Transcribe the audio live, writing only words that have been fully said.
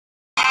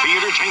The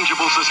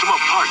interchangeable system of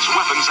parts,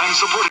 weapons, and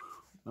support.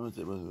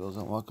 Namaste, brothers and girls,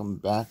 and welcome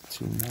back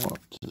to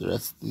the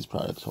rest of these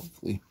products,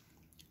 hopefully.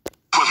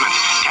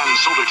 Can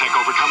SolarTech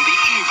overcome the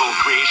evil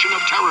creation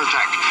of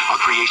TerrorTech? A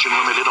creation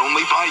limited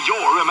only by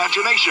your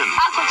imagination.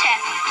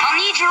 Aquatech, I'll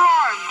need your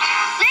arms.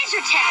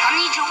 LaserTech, I'll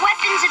need your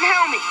weapons and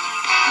helmet.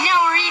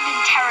 Now we're even,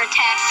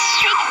 TerrorTech.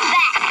 Take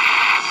that.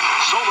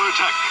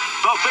 SolarTech,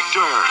 the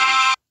victor.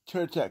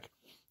 TerrorTech,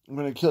 I'm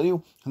gonna kill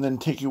you and then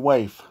take your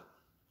wife.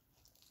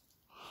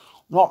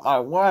 Not my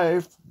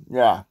wife.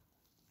 Yeah.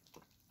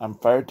 I'm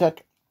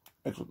FireTech.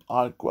 It's with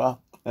Aqua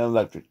and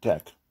Electric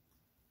Tech.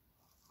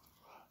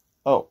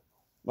 Oh,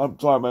 I'm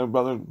sorry, my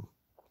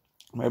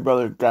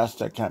brother Gas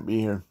Tech can't be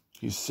here.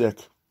 He's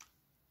sick.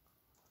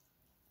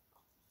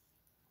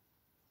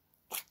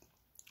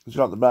 He's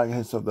got the bad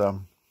case of the.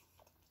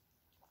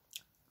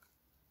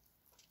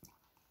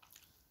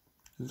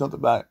 He's got a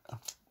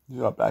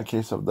bad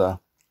case of the.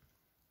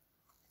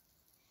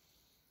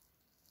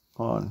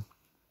 Hold on.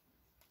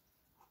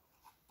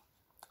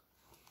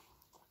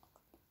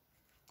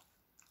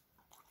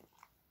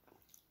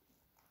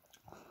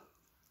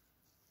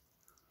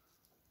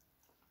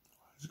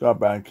 He's got a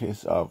bad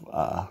case of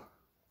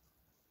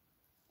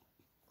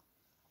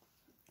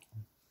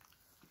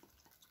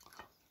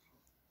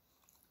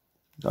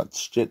that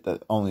shit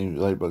that only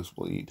ladybugs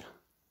will eat.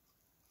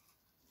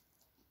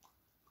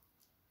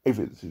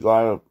 Aphids. He's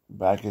got a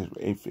bad case of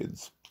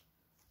aphids.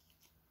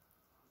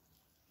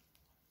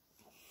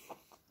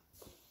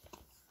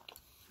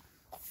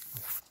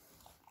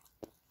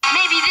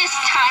 Maybe this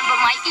time, but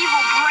my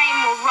evil brain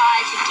will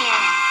rise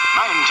again.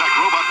 Man-Tech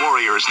Robot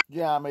Warriors.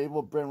 Yeah, my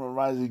evil brain will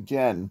rise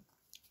again.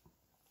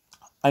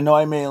 I know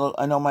I may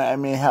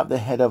have the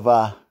head of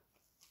hold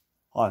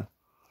on.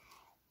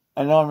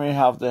 I know I may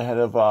have the head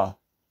of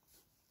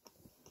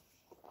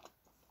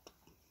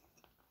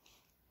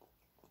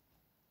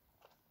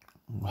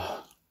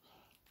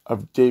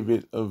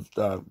David I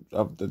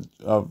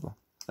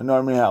know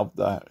I may have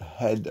the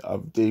head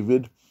of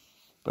David,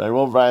 but I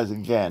will rise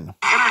again.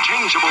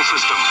 Interchangeable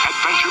system.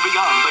 Adventure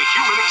beyond the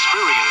human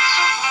experience.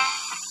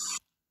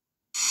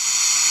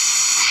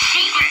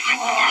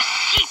 The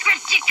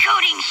secret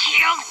decoding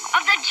shield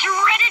of the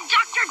dreaded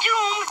Dr.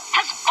 Doom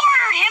has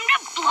ordered him to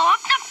blow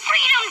up the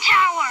Freedom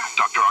Tower.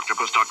 Dr.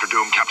 Octopus, Dr.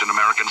 Doom, Captain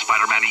America, and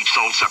Spider-Man each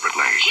sold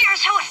separately.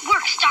 Here's how it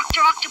works,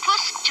 Dr.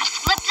 Octopus. Just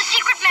flip the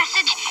secret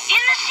message in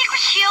the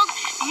secret shield.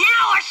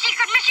 Now our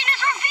secret mission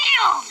is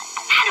revealed.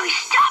 How do we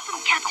stop him,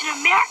 Captain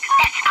America?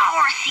 That's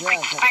our secret,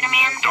 Yeah,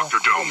 Spider-Man.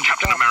 Dr. Doom,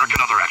 Captain America,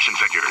 and other action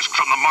figures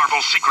from the Marvel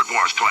Secret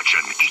Wars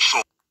collection. Each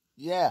sold.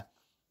 Yeah.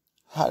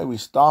 How do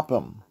we stop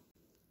him?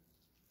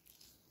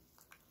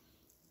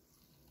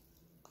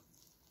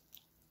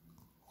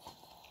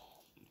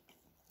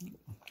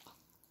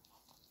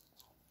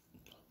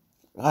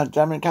 God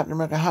damn it, Captain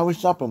America, how do we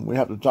stop him? We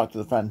have to talk to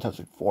the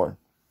Fantastic Four.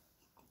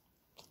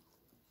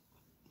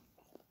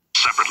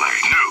 Separately,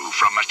 new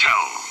from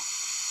Mattel.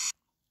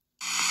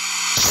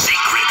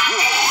 Secret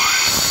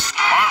Wars.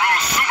 Marvel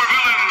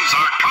supervillains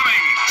are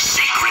coming.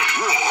 Secret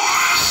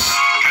Wars.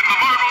 Can the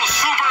Marvel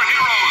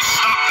superheroes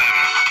stop them?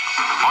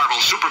 Marvel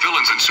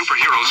supervillains and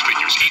superheroes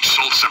figures each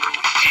sold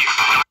separately.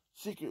 Here.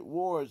 Secret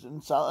Wars,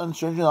 and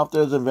strange enough,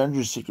 there's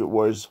Avengers Secret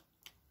Wars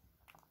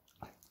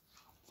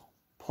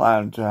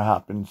planned to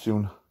happen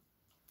soon.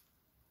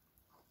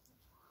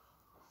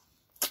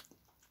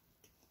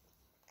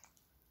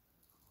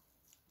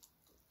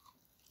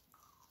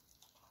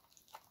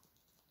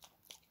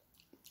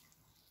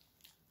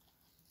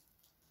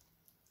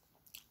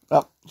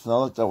 Yep,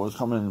 so that was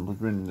coming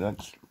between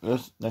next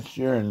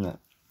year and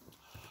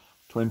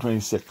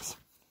 2026.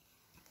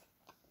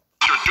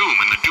 Dr. Doom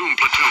and the Doom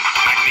Platoon,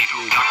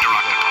 Magneto, Dr.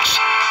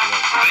 Octopus.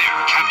 There,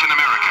 Captain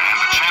America and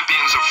the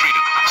Champions of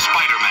Freedom,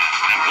 Spider-Man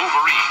and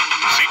Wolverine.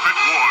 Secret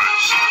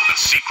Wars. The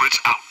secret's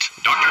out.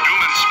 Dr. Doom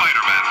and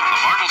Spider-Man, the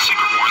Marvel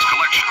Secret Wars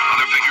collection.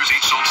 Other figures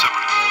each sold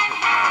separately.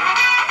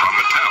 From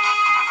Mattel.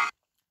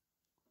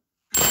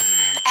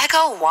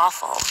 Eggo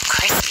waffle.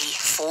 Crispy,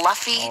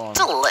 fluffy,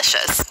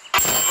 delicious.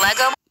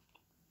 Lego.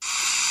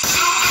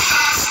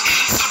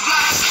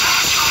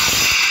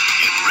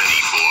 Get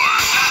ready for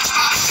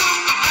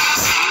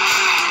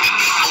the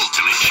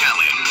ultimate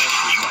challenge.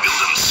 You build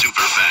them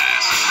super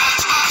fast.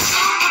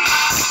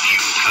 You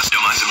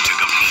customize them to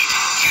compete.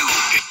 You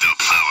pick the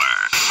power.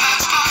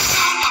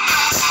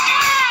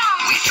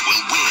 Which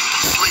will win?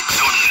 Slicks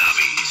or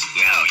Nobbies?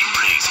 Now you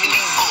race in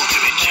the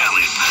ultimate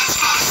challenge.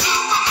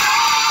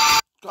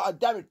 God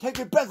damn it, take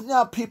your bets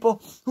now,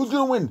 people. Who's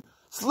gonna win?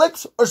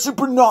 Slicks or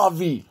Super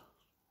Navi?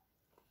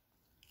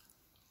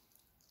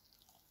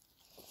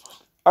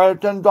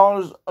 Alright,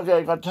 $10. Okay,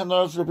 I got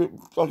 $10 for people.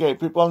 Okay,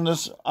 people on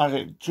this.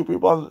 Okay, 2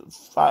 people on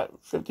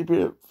 50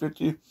 people.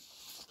 50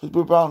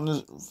 people on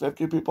this.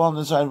 50 people on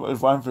this side is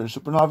fine for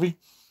Super Navi.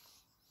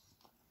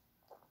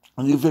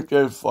 And you 50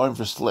 are fine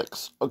for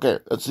Slicks. Okay,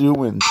 let's see who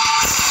wins.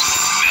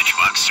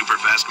 Matchbox Super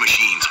Fast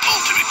Machines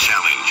Ultimate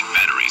Challenge.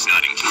 Batteries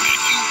not included.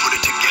 You put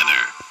it together.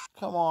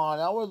 Come on,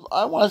 I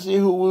want to see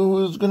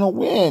who's gonna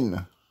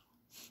win.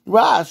 You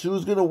asked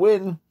who's gonna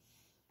win.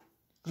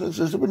 It's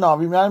a super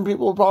novelty, man.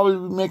 People will probably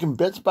be making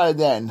bits by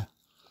then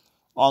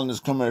on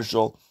this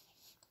commercial.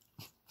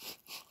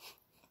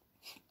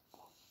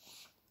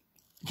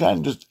 You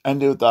can't just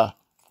end it with the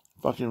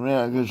fucking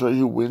man. I'm gonna show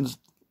you who wins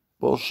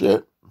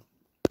bullshit.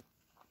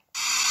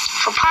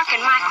 For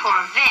parking my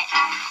Corvette,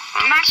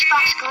 the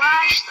Matchbox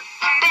Garage is the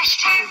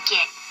best you can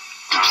get.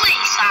 The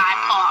place I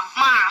park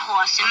my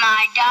horse and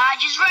my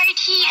Dodge is right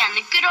here in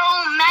the good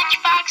old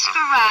Matchbox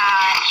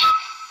Garage.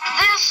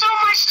 There's so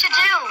much to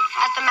do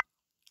at the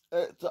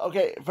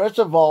Okay, first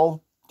of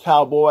all,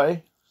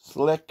 cowboy,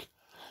 slick.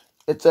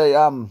 It's a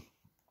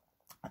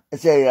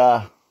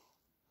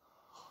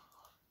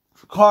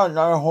car,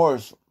 not a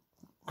horse.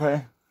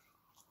 Okay.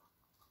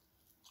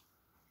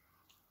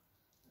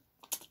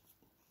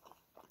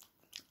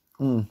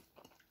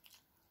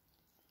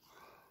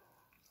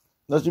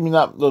 Doesn't mean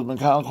that those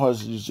mechanical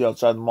horses you see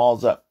outside the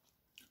malls that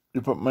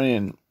you put money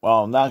in.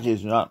 Well, in that case,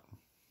 you're not.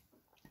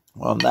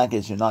 Well, in that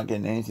case, you're not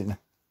getting anything.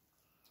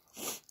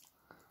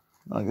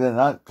 Not gonna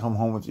not come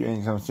home with you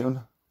anytime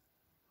soon.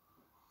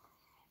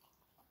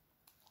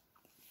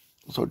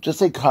 So just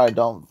say car,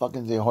 don't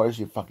fucking say horse,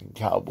 you fucking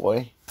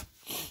cowboy.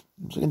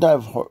 I'm sick and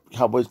tired of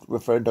cowboys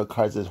referring to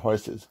cars as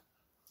horses.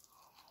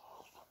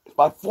 It's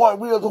my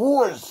four-wheeled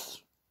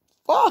horse.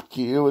 Fuck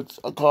you, it's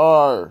a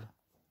car.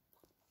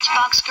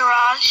 Matchbox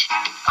Garage.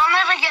 I'll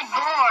never get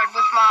bored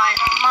with my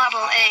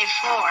Model A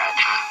Ford.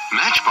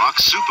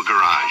 Matchbox Super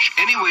Garage.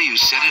 Any way you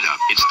set it up,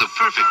 it's the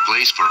perfect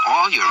place for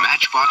all your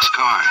Matchbox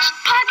cars.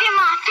 Parking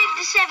my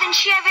 57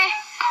 Chevy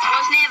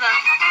was never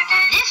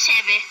this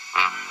heavy.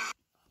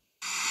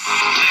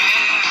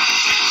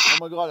 Oh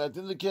my god, I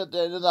think the kid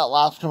that did that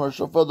last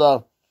commercial for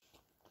the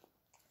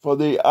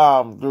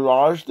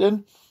garage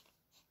thing.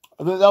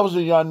 I think that was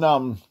a young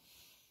oh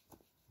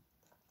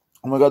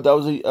my god, that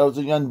was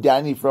a young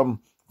Danny from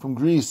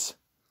Greece.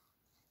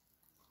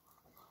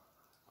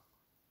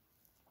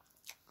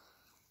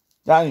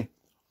 Danny,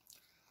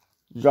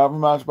 you drive a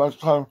Matchbox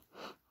car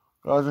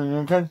garage in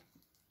Lincoln?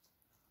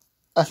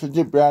 That's a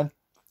dip, Brad.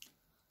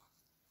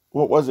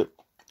 What was it?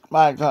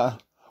 My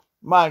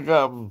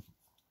Matchbox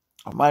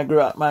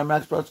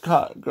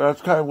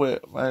garage car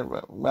with my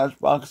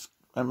Matchbox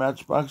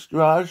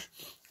garage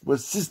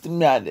was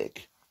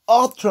systematic,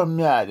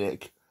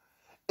 ultramatic.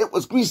 It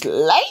was grease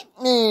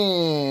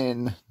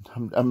lightning.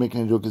 I'm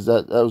making a joke because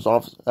that was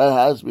off. That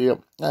had to be a.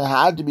 That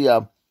had to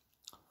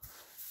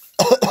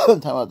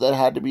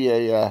be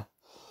a.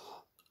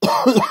 You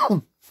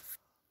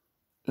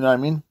know what I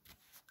mean?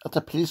 That's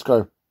a police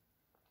car.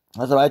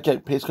 That's why I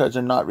check. Police cars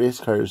are not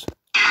race cars.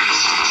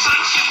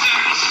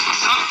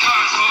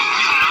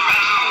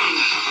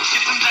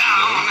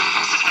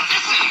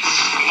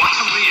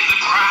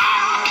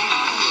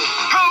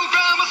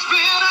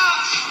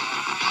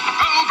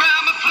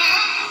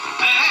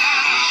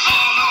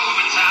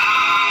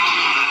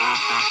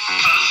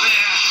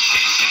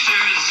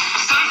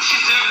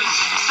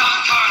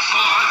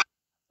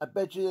 I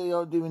bet you they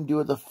don't even do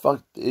what the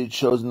fuck it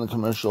shows in the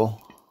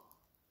commercial.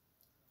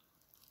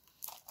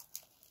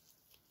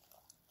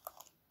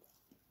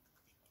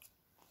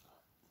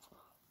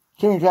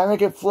 Can you try to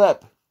make it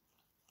flip?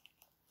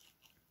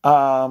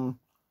 I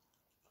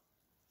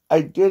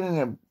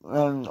didn't,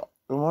 and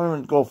the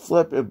moment it go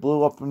flip, it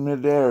blew up in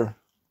midair.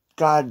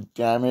 God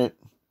damn it.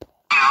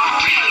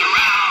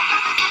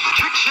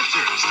 Trick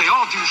shifters, they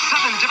all do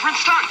 7 different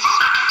stunts.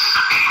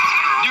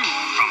 New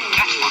from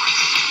Matchbox.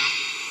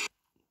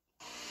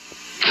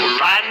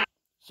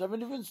 7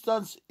 different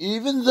stunts,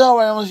 even though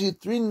I only see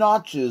 3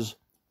 notches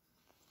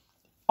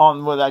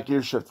on what that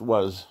gear shift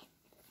was.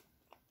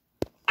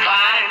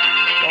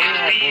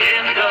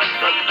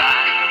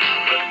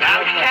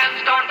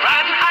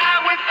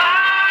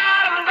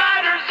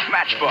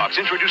 Matchbox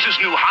introduces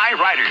new High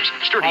Riders.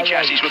 Sturdy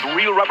chassis with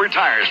real rubber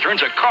tires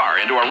turns a car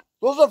into a...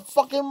 Those are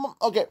fucking...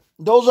 Okay,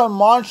 those are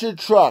monster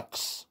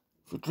trucks.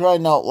 For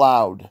crying out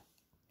loud.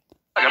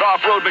 Like an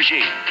off-road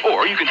machine.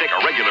 Or you can take a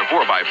regular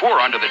 4x4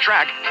 onto the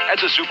track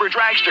as a super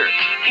dragster.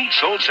 Each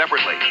sold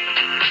separately.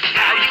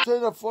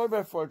 Turn a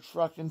 4x4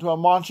 truck into a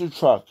monster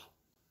truck.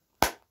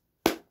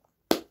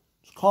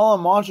 Just call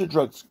them monster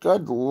trucks.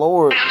 Good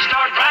lord.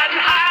 Start riding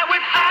high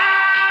with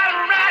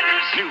High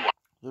Riders. New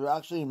They're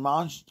actually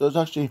monster... Those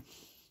are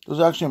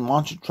actually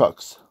monster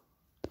trucks.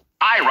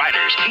 High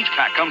Riders. Each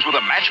pack comes with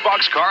a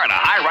Matchbox car and a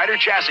High Rider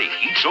chassis.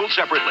 Each sold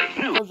separately.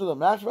 New. Comes with a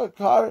Matchbox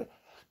car.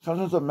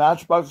 Comes with a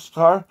Matchbox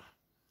car.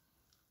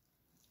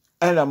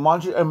 And a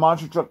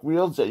monster truck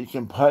wheels that you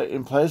can put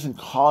in place and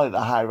call it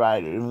a High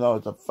Rider, even though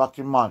it's a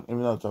fucking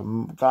even though it's a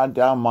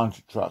goddamn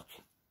monster truck.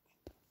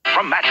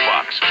 From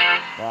Matchbox.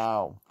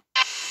 Wow.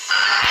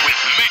 With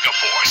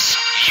Megaforce,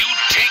 you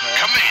take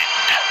command.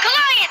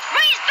 Goliath,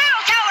 raise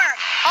battle tower!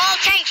 All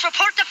tanks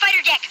report to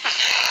fighter deck.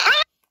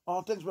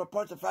 All things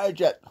report to fire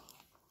jet.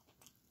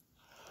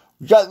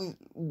 You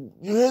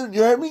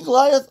heard me,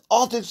 Goliath?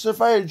 All things to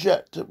fire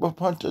jet to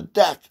report to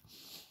deck.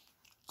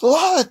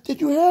 Goliath, did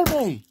you hear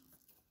me?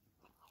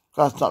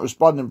 God's not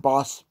responding,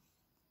 boss.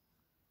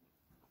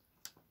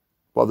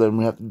 Well, then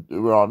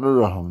we're on the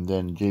run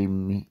then,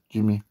 Jimmy.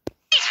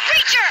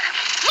 Creature!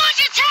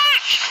 Launch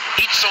attack!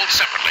 sold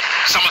separately.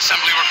 Some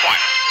assembly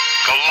required.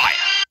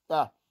 Goliath.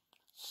 Yeah.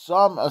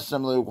 Some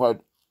assembly required.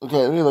 Okay,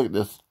 let me look at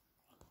this.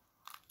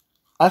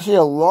 I see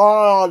a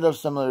lot of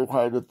assembly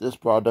required with this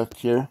product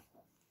here.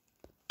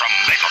 From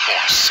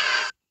Megaforce.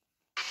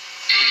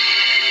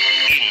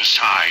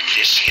 Inside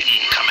this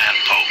hidden command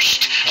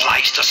post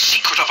lies the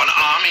secret of an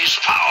army's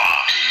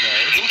power.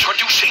 Okay.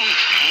 Introducing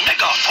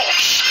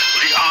Megaforce,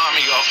 the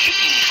army of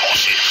hidden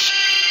forces.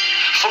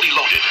 Fully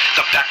loaded,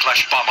 the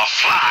Backlash bomber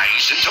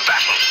flies into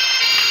battle.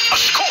 A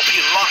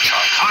Scorpion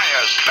launcher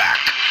fires back,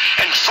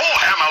 and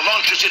Thorhammer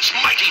launches its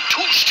mighty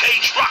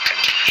two-stage rocket.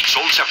 Each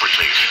sold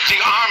separately.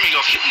 The army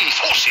of hidden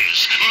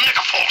forces,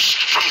 Megaforce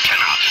from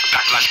Kenner.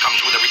 Backlash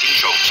comes with everything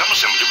shown. Some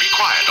assembly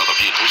required. Other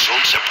vehicles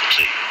sold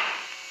separately.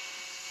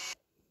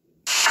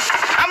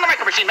 I'm the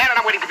Micro Machine Man, and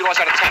I'm waiting to be launched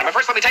out of the sky. But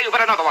first, let me tell you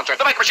about another launcher.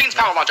 The Micro Machine's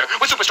Power Launcher.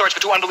 With super storage for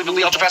two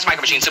unbelievably ultra-fast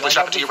Micro Machines. Simply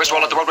strap it to your wrist,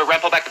 roll out the roadway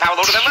ramp, pull back the power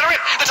loader, then let her rip.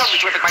 The totally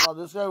terrific Micro... Oh,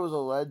 this guy was a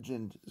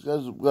legend. This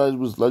guy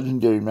was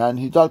legendary, man.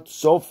 He talked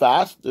so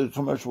fast, the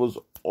commercial was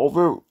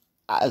over.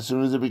 As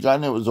soon as it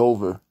began, it was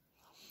over.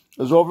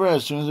 It was over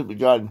as soon as it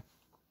began.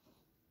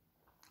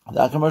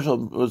 That commercial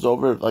was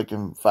over like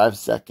in 5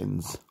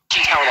 seconds.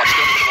 Power Launcher.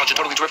 The launcher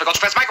totally terrific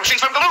ultra-fast Micro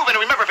Machines from Galoob. And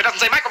remember, if it doesn't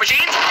say Micro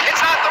Machines,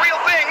 it's not the real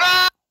thing.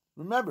 Ah!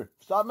 Remember,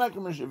 stop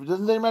Micro Machines. If it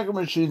doesn't say Micro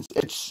Machines,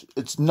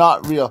 it's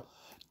not real.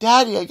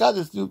 Daddy, I got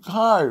this new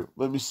car.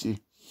 Let me see.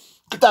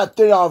 Get that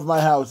thing off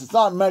my house. It's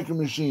not Micro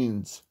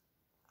Machines.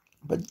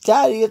 But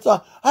Daddy, I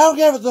don't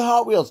care if it's the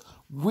Hot Wheels.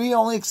 We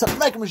only accept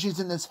Micro Machines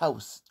in this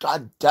house.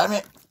 God damn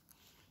it.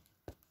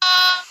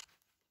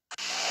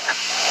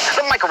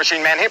 The Micro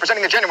Machine Man here,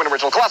 presenting the genuine,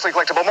 original, colossally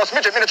collectible, most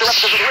midget miniature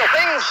replicas of the real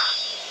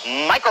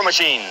things. Micro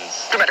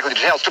Machines. Dramatically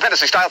detailed,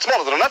 stupendously styled,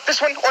 smaller than a nut,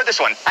 this one or this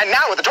one. And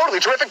now with a totally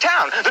terrific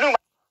town, the new...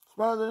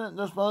 Smaller than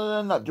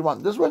a nut. Do you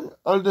want this one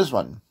or this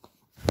one?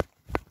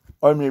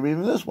 Or maybe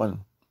even this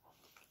one.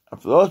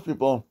 And for those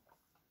people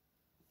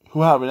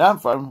who have an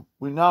ant farm,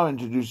 we now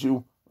introduce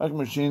you Micro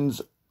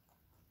Machines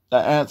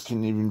that ants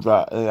can even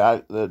drive.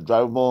 The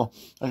drivable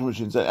Micro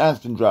Machines that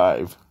ants can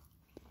drive.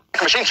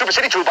 Micro Machine Super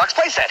City Toolbox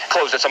playset.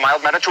 Closed, it's a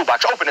mild mannered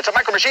toolbox. Open, it's a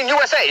Micro Machine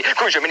USA.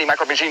 Cruise your mini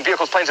Micro Machine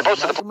vehicles, planes, and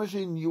boats to the... Micro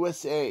Machine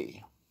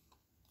USA.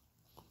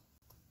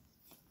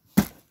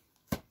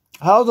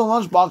 How's the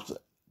lunchbox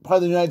part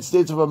of the United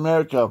States of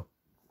America?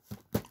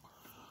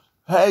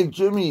 Hey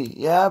Jimmy,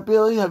 yeah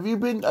Billy, have you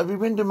been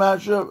to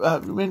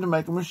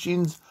Micro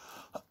Machines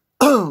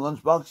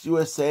Lunchbox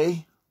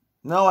USA?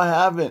 No, I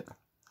haven't.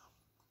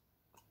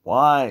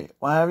 Why?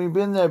 Why haven't you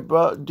been there,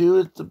 bro?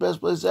 Dude, it's the best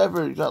place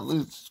ever. You got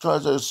these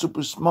cars that are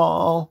super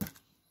small.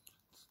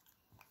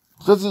 It's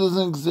because it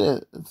doesn't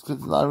exist. It's because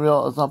it's not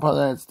real. It's not part of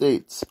the United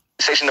States.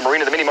 Station, the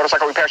marina, the mini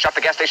motorcycle repair shop,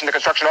 the gas station, the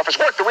construction office,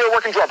 work, the real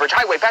working drawbridge,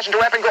 highway, passenger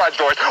ramp, and garage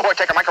doors. Or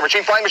take a Micro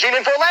Machine flying machine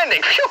in for a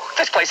landing. Phew,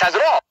 this place has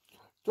it all.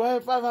 Do I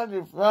have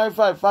 500,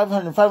 500,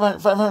 500, 500,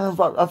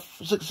 500,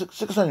 600,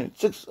 600,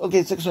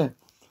 700,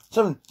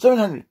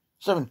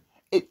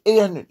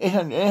 800,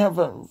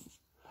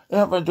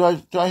 800, do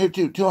I hear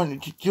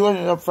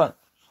 200 up front,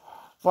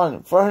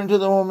 400 to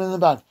the woman in the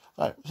back,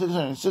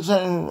 600,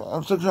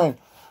 600,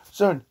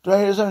 7, do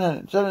I hear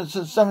 700,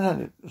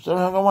 700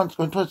 once,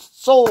 going twice,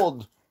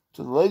 sold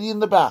to the lady in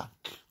the back,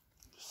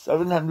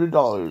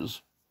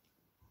 $700.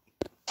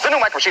 The new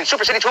Micro Machine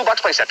Super City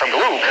Toolbox playset from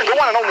Galoob. The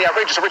one and only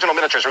outrageous original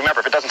miniatures. Remember,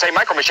 if it doesn't say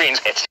Micro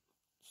Machines, it's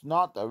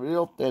not the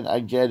real thing.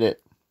 I get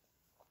it.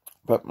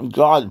 But my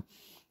God,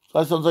 this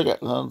guy sounds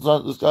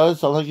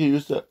like he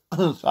used to.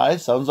 This guy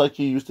sounds like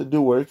he used to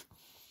do work.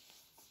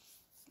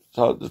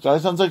 So this guy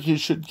sounds like he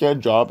should get a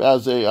job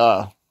as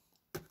an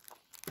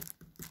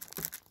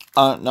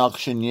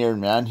auctioneer,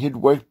 man. He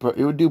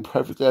would do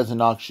perfectly as an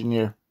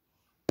auctioneer.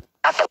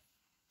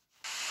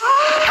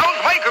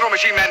 Micro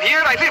Machine Man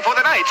here. I live for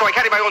the night, so I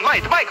carry my own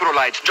light. Micro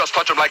lights. Just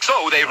touch them like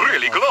so. They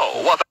really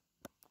glow. What?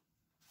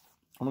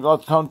 Oh my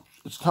God!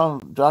 It's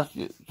Count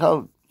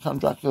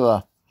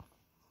Dracula.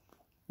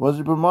 Was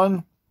it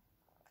one?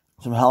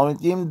 Some Halloween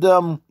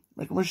themed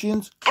Micro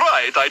Machines?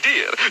 Bright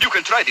idea. You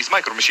can try these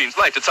Micro Machines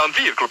lighted sound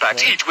vehicle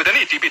packs, each with an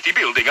itty bitty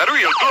building, a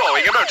real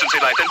glowing emergency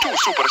light, and 2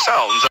 super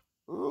sounds.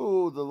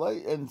 Ooh, the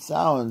light and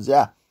sounds,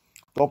 yeah.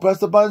 Don't press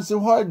the buttons too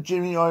hard,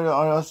 Jimmy, or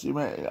else you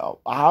may. How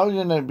are you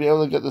gonna be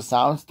able to get the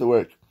sounds to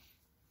work?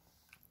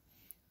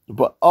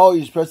 But you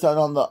just press down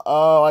on the.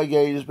 Oh, I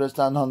get it. You just press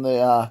down on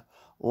the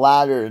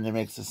ladder and it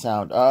makes the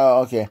sound.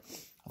 Oh, okay.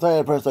 I thought you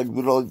had to press like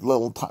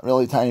little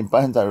really tiny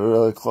buttons that were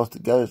really close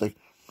together. It's like,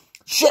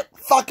 shit,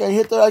 fuck!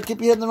 I keep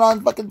hitting the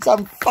wrong fucking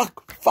sound.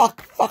 Fuck,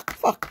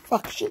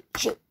 shit.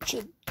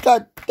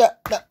 God,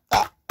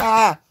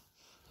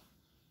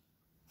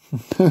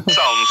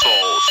 Sounds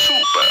so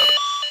super.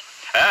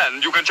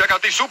 And you can check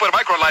out these super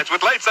micro lights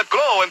with lights that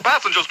glow and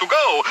passengers to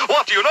go.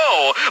 What do you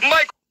know?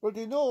 What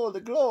do you know?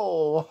 The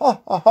glow.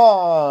 Ha ha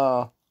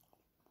ha.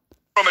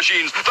 Micro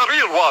Machines, the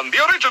real one, the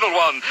original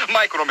one.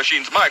 Micro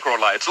Machines, micro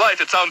lights,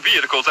 lighted sound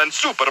vehicles, and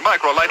super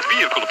micro light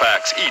vehicle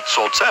packs, each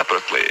sold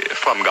separately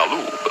from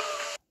Galoob.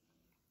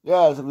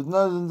 Yes, if it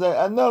doesn't say,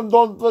 and then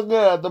don't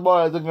forget the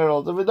boys and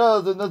girls, if it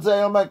doesn't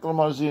say Micro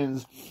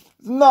Machines,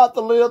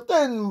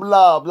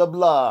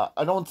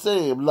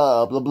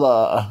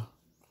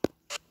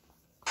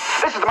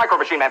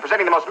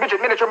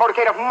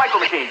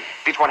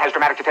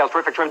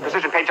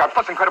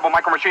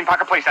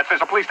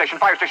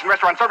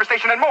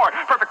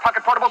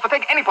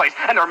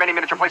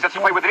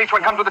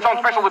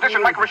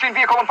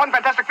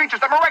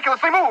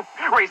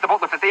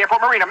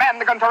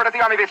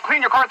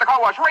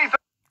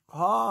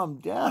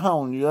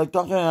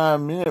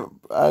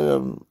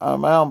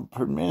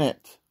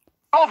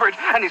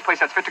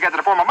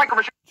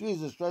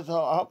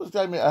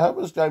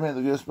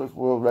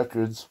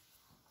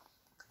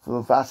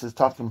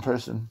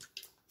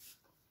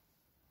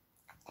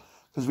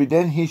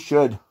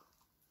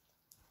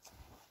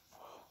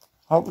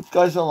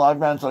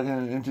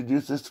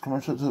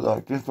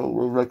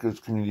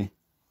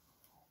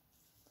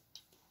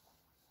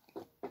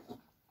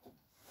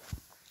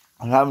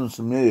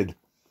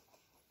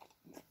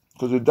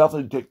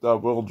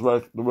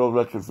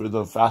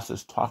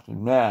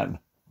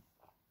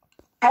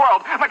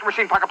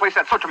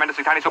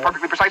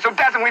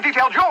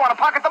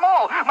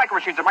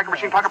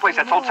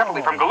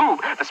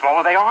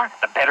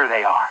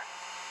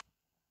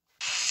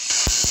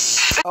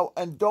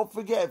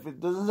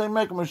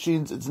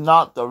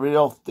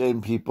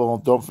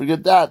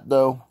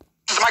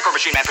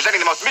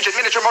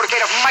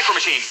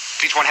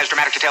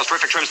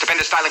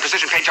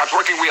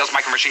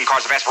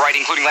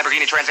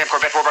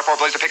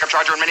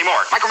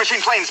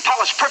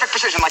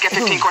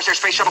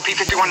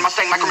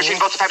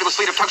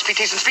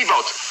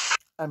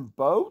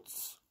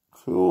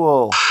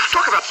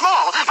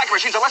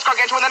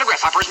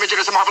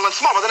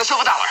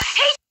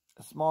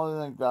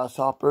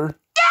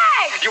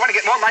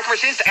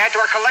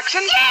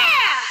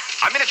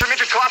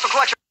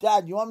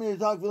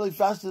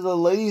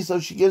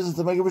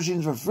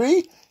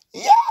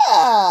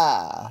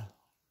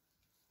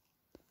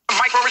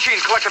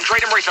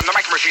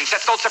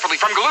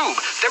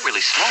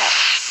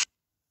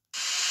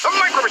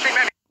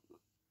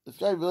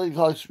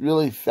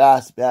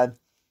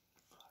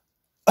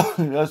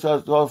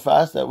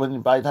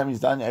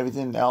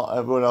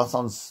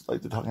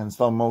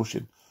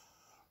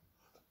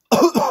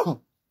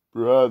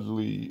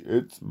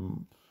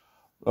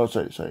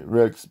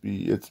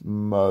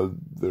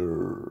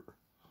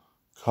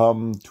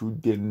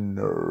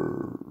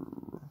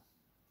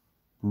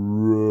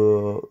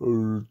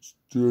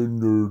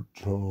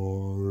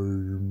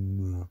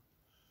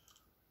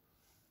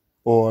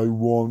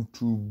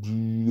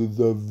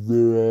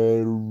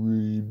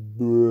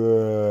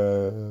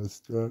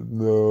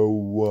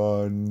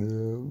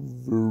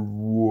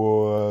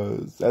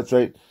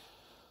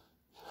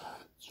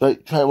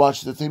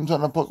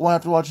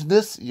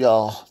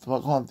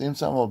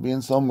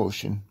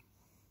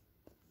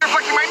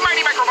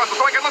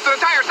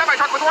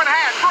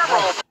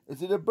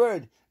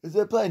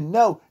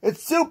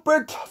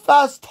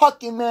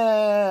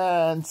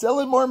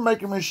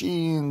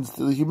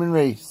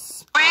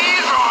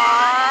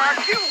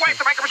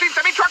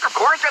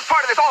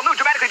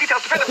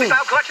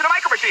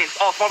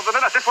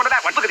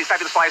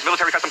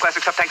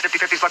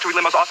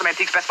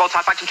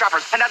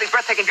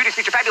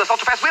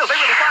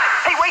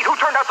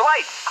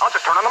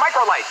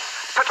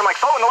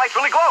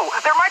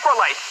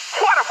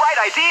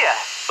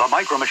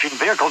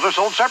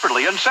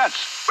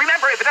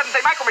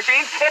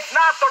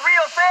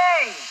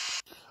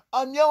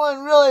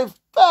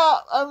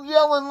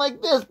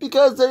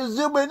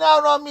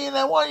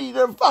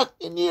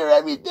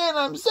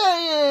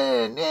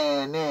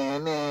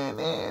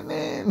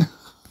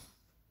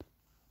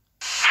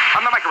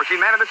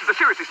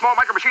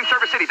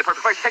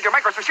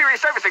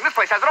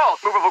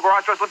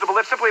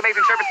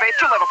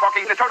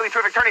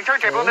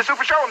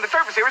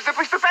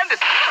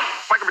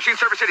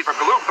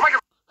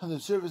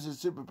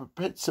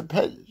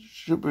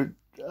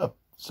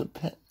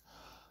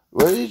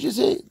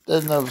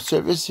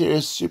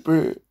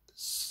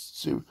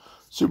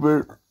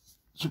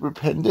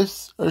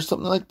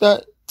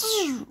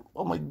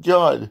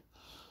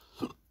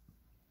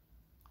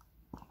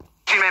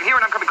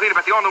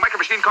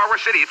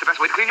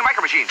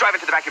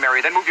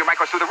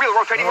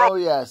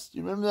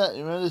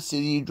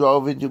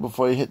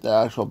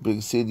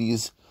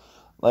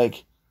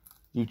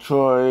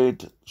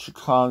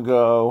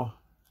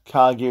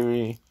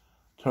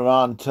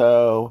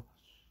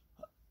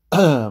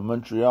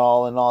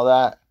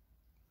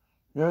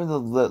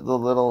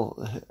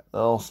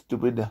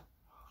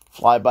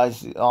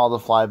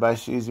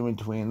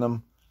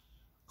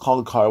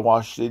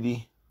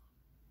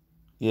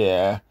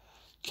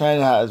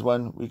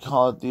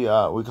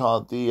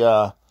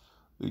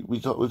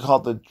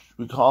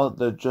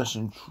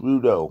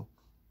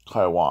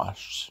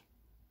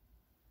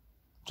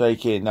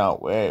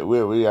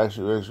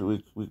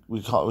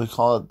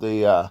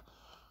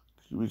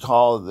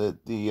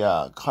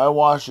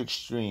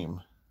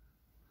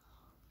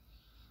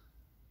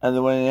 And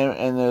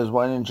there's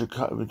one in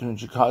Chicago, between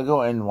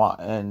Chicago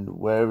and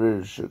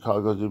wherever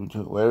Chicago's in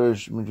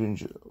between,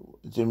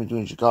 it's in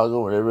between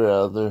Chicago, wherever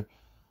other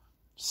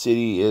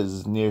city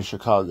is near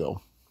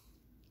Chicago.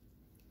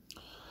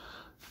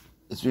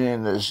 It's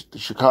between the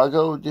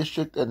Chicago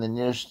district and the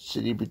nearest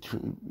city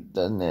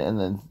and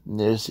the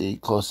nearest city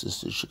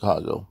closest to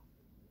Chicago.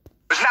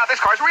 Now this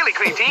car's really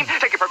clean, team.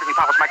 Take your perfectly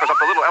polished micros up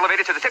the little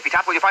elevator to the tippy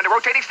top where you find a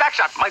rotating stack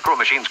shop. Micro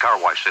Machines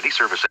Car Wash City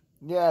Service.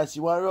 Yes,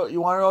 you want a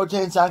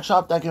rotating stack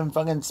shop that can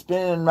fucking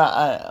spin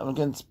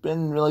can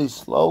spin really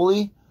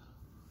slowly,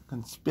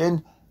 can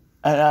spin,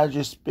 and as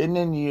you're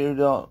spinning,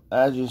 you'll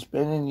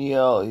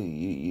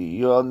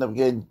end up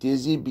getting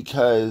dizzy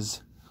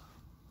because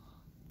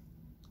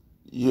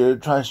you're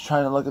trying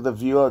to look at the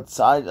view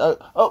outside.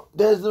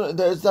 There's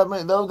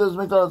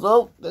McDonald's.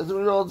 Oh, there's the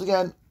McDonald's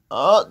again.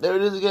 Oh, there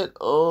it is again.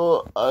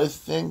 Oh, I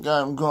think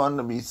I'm going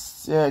to be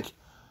sick.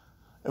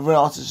 Everyone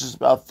else is just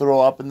about to throw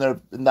up in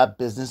that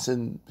business,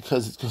 and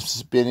because it's just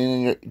spinning,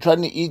 and you're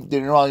trying to eat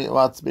dinner while you're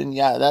about spinning.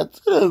 Yeah, that's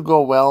gonna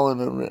go well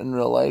in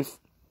real life.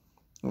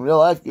 In real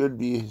life, you'd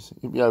be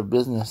out of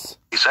business.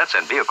 Sets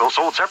and vehicles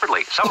sold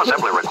separately. Some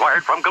assembly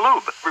required from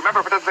Galoob. Remember,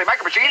 if it doesn't say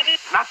Micro Machines,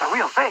 it's not the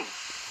real thing.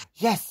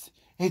 Yes,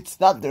 it's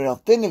not the real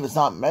thing if it's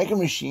not Micro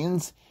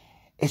Machines.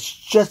 It's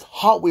just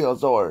Hot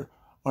Wheels or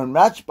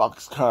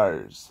Matchbox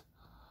cars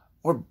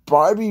or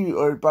Barbie's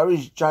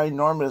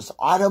ginormous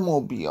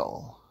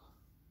automobile.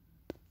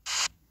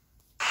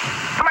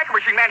 The Micro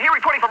Machine Man here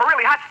reporting from a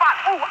really hot spot.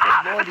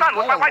 The sun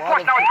with my white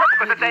horse now in purple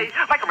because it's a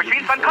Micro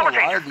Machine Sun Color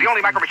Changer. The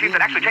only Micro Machines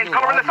that actually change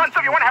color in the sun. So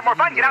if you want to have more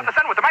fun, get out in the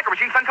sun with the Micro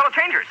Machine Sun Color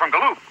Changers from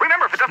Galoob.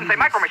 Remember, if it doesn't say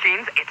Micro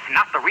Machines, it's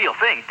not the real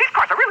thing. These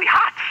cars are really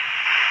hot.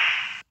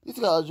 These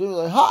cars are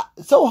really hot.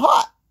 So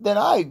hot that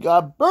I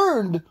got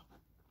burned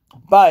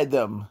by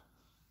them.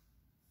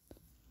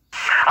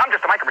 I'm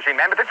just a Micro Machine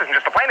Man, but this isn't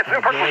just a plane. It's a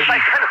new personally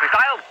sized, tremendously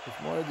styled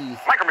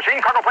Micro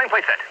Machine cargo plane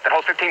playset that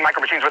holds 15 Micro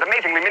Machines with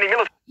amazingly mini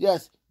military.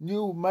 Yes,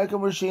 new Micro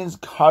Machines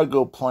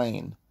cargo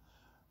plane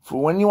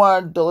for when you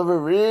want to deliver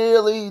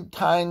really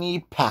tiny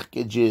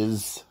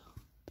packages.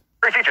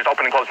 Features: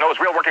 open and close nose,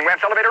 real working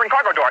ramps, elevator, and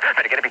cargo door.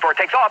 Better get it before it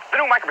takes off. The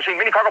new Micro Machine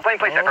mini cargo plane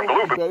playset from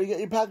Galoob. You better get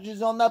your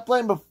packages on that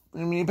plane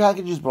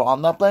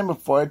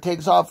before it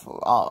takes off in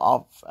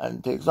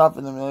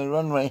the middle of the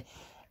runway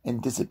and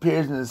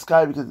disappears in the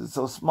sky because it's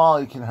so small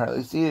you can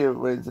hardly see it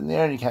when it's in the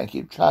air and you can't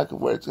keep track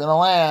of where it's going to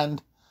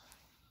land.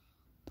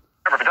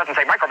 Remember, if it doesn't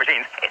say Micro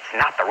Machines, it's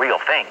not the real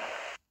thing.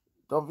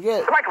 Don't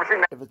forget,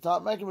 if it's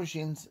not Micro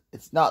Machines,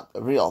 it's not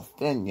the real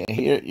thing. You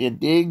hear? You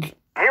dig?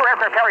 Here,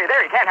 aircraft carrier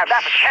there. You can't have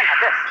that, but you can have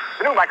this.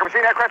 The new Micro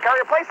Machine aircraft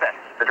carrier playset.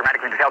 The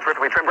dramatically detailed,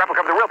 terrifically trimmed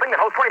replica of the real thing that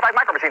holds 25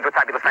 Micro Machines with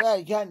fabulous... Yeah,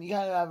 you can't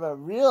have a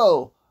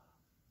real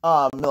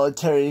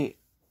military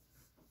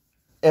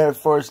Air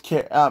Force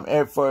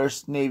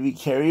Navy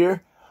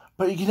carrier,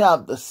 but you can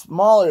have the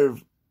smaller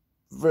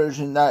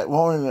version that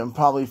won't even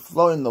probably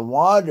float in the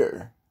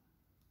water.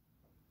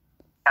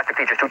 Fantastic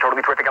features, 2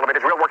 totally terrific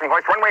elevators, real working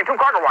hoist, runway, and 2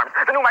 cargo arms.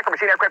 The new Micro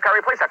Machine aircraft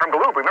carrier playset from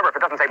Galoob. Remember, if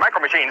it doesn't say Micro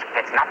Machines,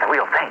 it's not the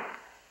real thing.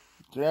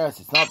 Yes,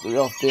 it's not the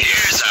real thing.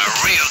 Here's a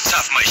real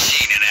tough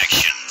machine in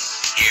action.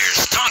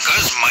 Here's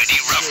Tonka's mighty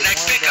roughneck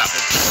pickup.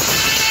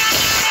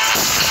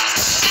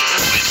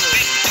 With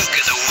Big Duke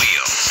at the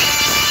wheel.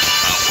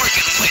 A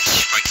working witch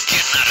for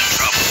getting out of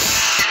trouble.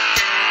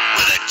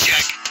 With a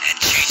jack and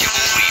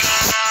changeable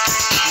wheels.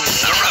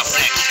 The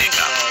roughneck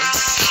pickup.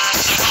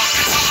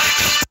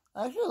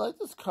 I actually like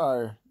this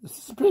car. This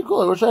is pretty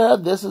cool. I wish I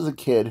had this as a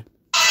kid.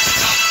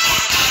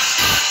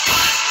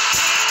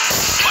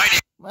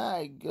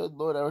 My good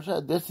lord, I wish I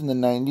had this in the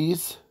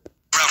 90s.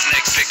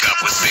 Roughneck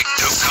pickup with Big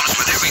Duke comes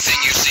with everything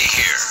you see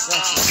here.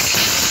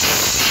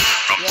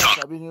 From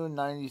I'll be doing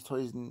 90s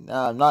toys,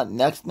 not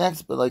next,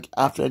 but like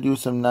after I do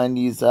some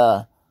 90s,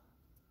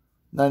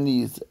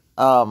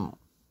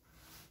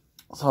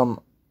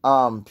 some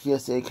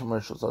PSA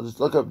commercials. I'll just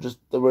look up just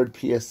the word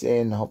PSA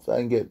and hopefully I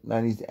can get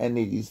 90s and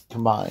 80s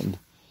combined.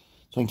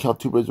 So I can kill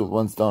 2 birds with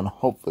 1 stone.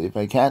 Hopefully, if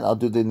I can't, I'll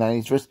do the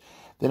 90s first.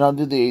 Then I'll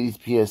do the 80s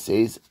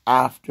PSAs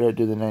after I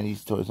do the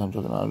 90s toys. I'm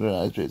talking about the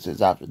 90s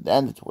PSAs after,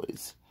 then the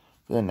toys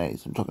for the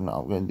 90s. I'm talking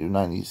about I'm going to do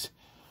 90s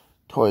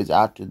toys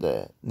after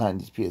the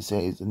 90s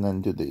PSAs and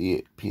then do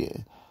the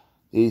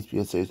 80s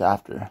PSAs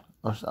after.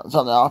 Or something.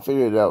 I'll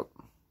figure it out.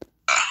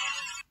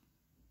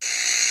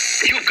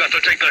 You've got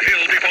to take the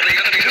hill before the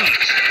enemy does.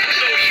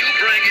 So you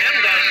bring in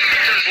the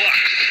Super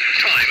Blocks.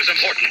 Time is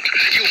important.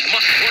 You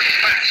must work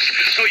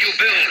fast. So you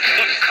build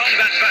the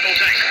combat battle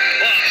tank,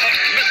 the Huck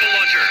missile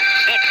launcher,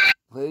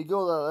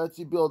 Lego that lets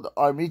you build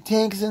army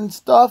tanks and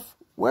stuff.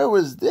 Where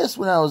was this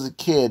when I was a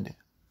kid?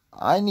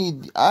 I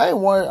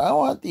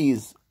want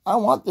these. I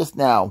want this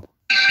now.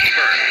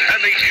 Keeper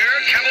and the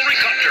air cavalry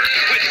copter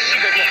with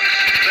super blocks.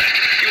 Then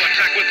you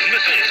attack with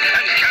missiles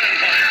and cannon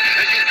fire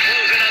as you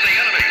close in on the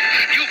enemy.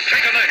 You've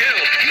taken the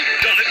hill.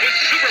 You've done it with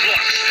super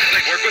blocks.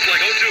 They work with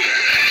Lego too.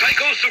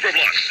 Tyco super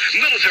blocks,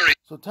 military.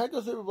 So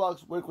Tyco super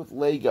blocks work with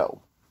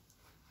Lego.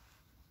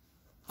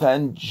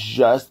 Then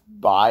just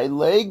buy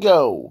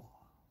Lego.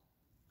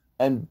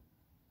 And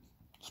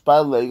Just buy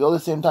Lego the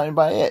same time you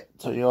buy it.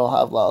 So you'll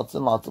have lots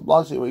and lots of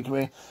blocks that way you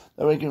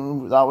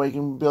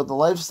can build the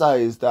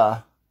life-sized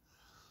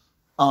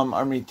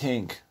army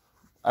tank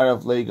out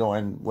of Lego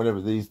and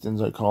whatever these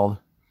things are called.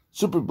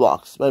 Super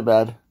blocks, my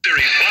bad.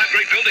 Series 5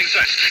 great building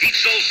sets,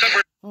 each sold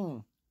separate.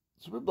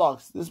 Super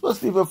blocks. This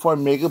must be before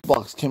Mega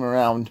Blocks came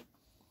around.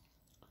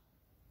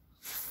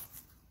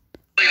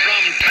 From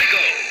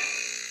Tyco.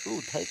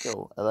 Ooh,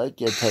 Tyco. I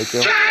like it,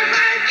 Tyco.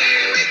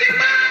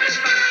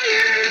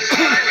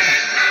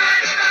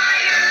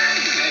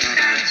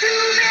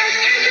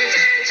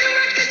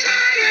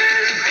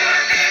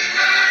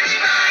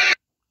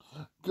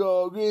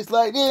 Go Grease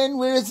Lightning,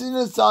 we're singing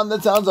a song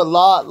that sounds a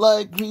lot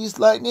like Grease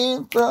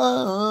Lightning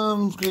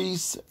from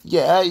Grease.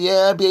 Yeah,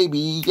 yeah,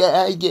 baby,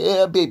 yeah,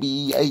 yeah, baby,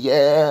 yeah,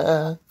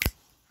 yeah.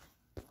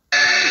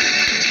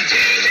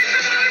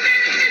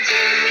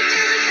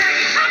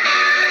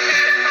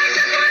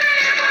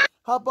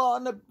 Hop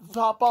on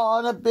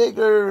a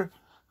bigger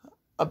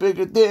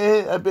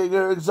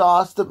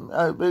exhaust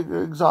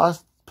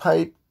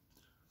pipe.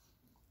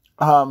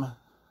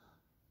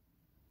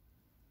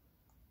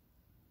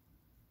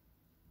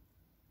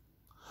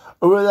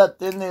 Or where that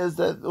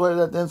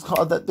thing's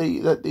called that they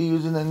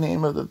use in the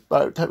name of the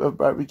type of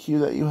barbecue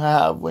that you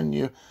have when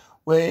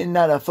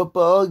at a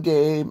football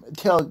game.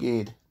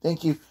 Tailgate.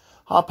 Thank you.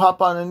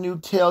 Hop on a new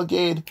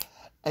tailgate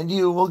and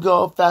you will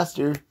go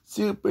faster.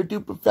 Super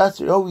duper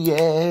faster. Oh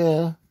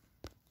yeah.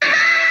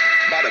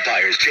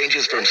 Modifiers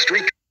changes from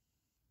street.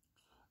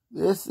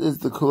 This is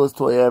the coolest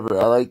toy ever.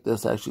 I like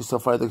this actually so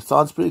far. The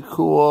song's pretty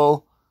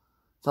cool.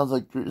 Sounds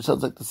like the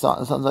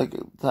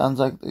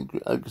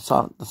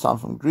song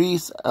from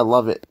Grease. I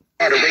love it.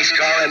 Start a race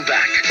car and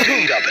back.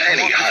 Speed up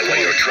any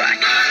highway or track.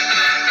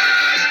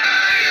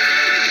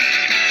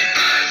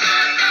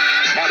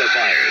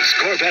 Modifiers,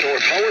 Corvette or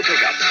Power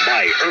Pickup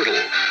by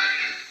Ertl.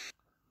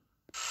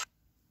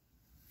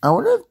 I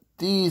wonder if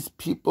these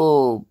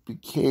people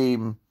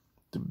became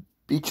the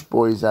Beach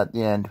Boys at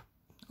the end.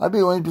 I'd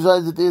be wondering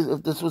besides if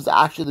this was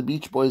actually the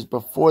Beach Boys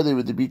before they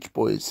were the Beach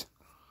Boys.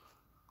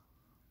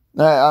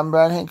 Alright, I'm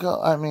Brad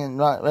Hanko.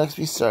 Not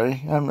Rexby,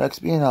 sorry. I'm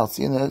Rexby, and I'll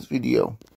see you in the next video.